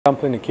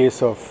example, in the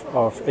case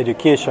of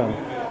education,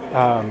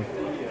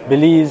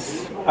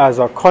 Belize as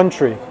a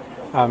country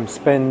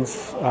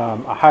spends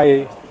a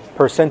high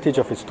percentage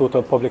of its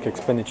total public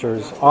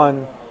expenditures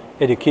on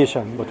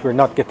education, but we're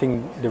not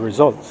getting the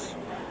results.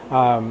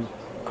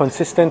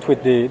 Consistent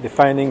with the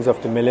findings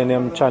of the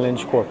Millennium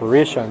Challenge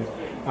Corporation,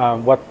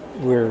 what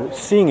we're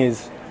seeing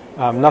is,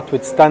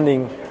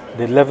 notwithstanding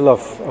the level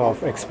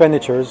of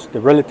expenditures,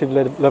 the relative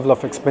level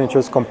of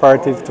expenditures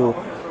comparative to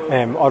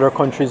other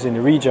countries in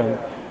the region,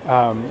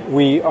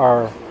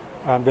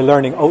 the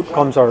learning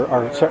outcomes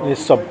are certainly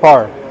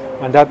subpar,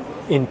 and that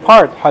in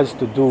part has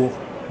to do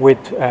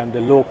with the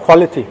low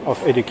quality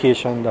of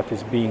education that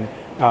is being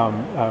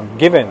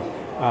given.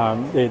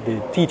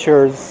 The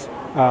teachers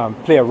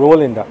play a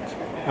role in that,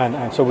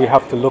 and so we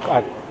have to look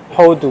at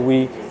how do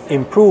we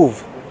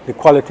improve the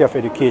quality of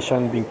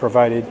education being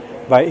provided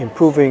by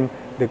improving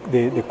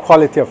the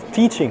quality of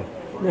teaching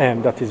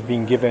that is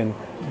being given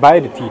by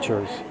the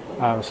teachers.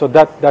 So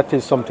that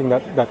is something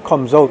that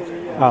comes out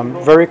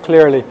very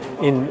clearly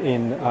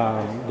in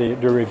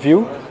the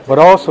review, but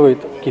also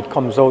it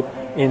comes out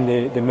in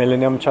the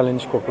Millennium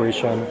Challenge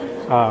Corporation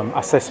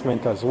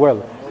assessment as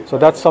well. So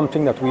that's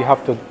something that we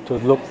have to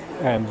look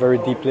very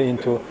deeply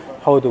into.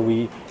 How do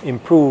we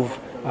improve,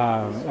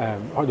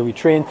 how do we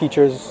train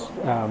teachers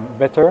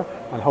better,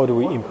 and how do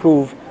we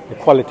improve the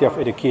quality of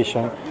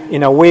education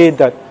in a way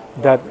that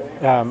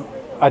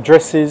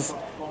addresses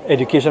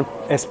education,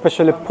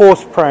 especially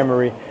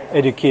post-primary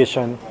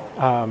education,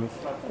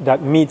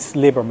 that meets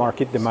labor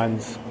market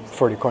demands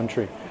for the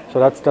country. So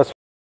that's